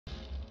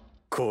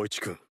光一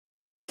君、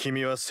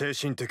君は精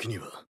神的に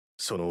は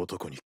その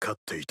男に勝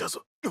っていた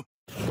ぞ。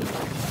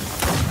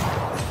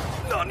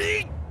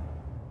何？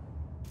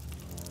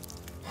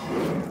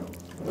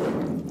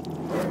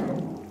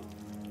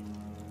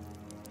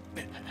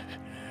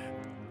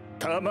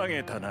たま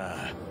げた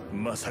な。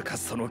まさか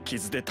その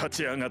傷で立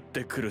ち上がっ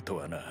てくると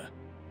はな。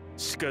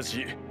しか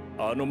し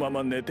あのま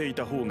ま寝てい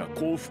た方が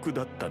幸福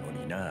だったの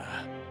にな。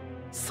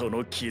そ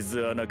の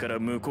傷穴から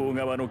向こう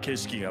側の景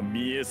色が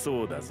見え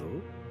そうだぞ。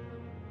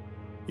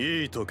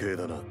いい時計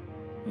だな。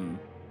うん。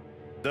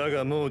だ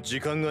がもう時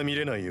間が見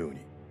れないよう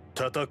に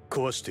叩き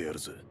壊してやる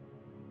ぜ。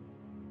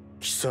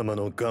貴様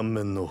の顔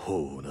面の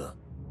方をな。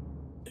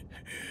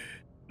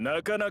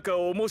なかなか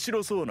面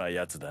白そうな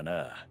やつだ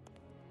な。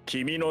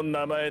君の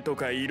名前と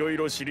かいろい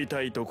ろ知り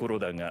たいところ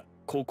だが、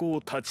ここを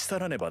立ち去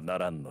らねばな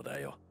らんのだ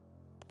よ。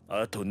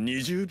あと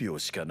20秒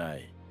しかな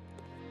い。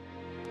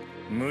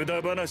無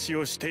駄話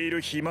をしてい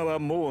る暇は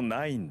もう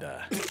ないん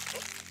だ。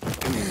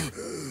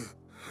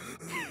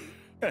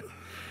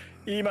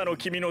今の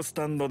君のス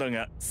タンドだ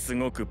がす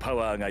ごくパ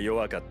ワーが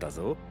弱かった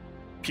ぞ。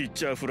ピッ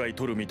チャーフライ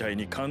取るみたい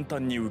に簡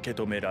単に受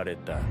け止められ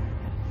た。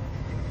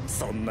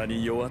そんな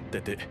に弱っ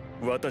てて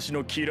私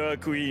のキラー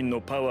クイーン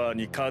のパワー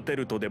に勝て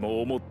るとで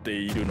も思って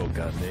いるの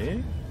か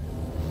ね。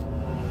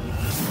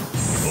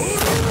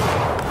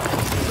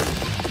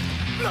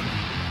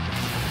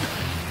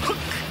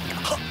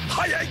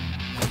速い。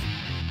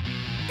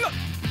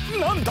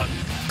なんだ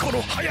こ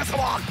の速さ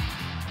は。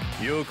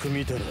よく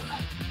見たらや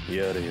れ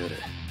やれ、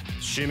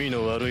趣味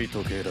の悪い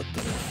時計だっ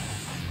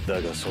た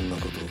な。だがそんな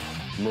こと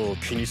もう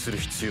気にする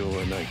必要は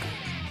ないか。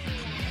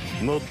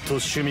もっと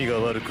趣味が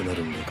悪くな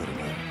るんだから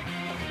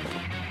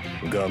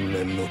な。顔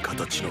面の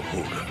形の方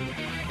が。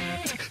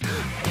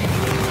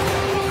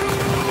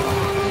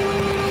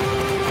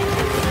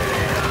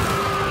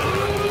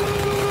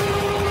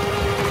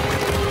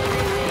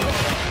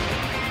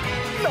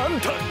なん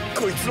だ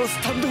こいつの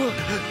スタンドは。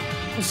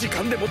時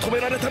間でも止め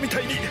られたみた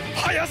いに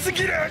速す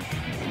ぎる。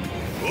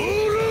オ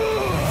ーラ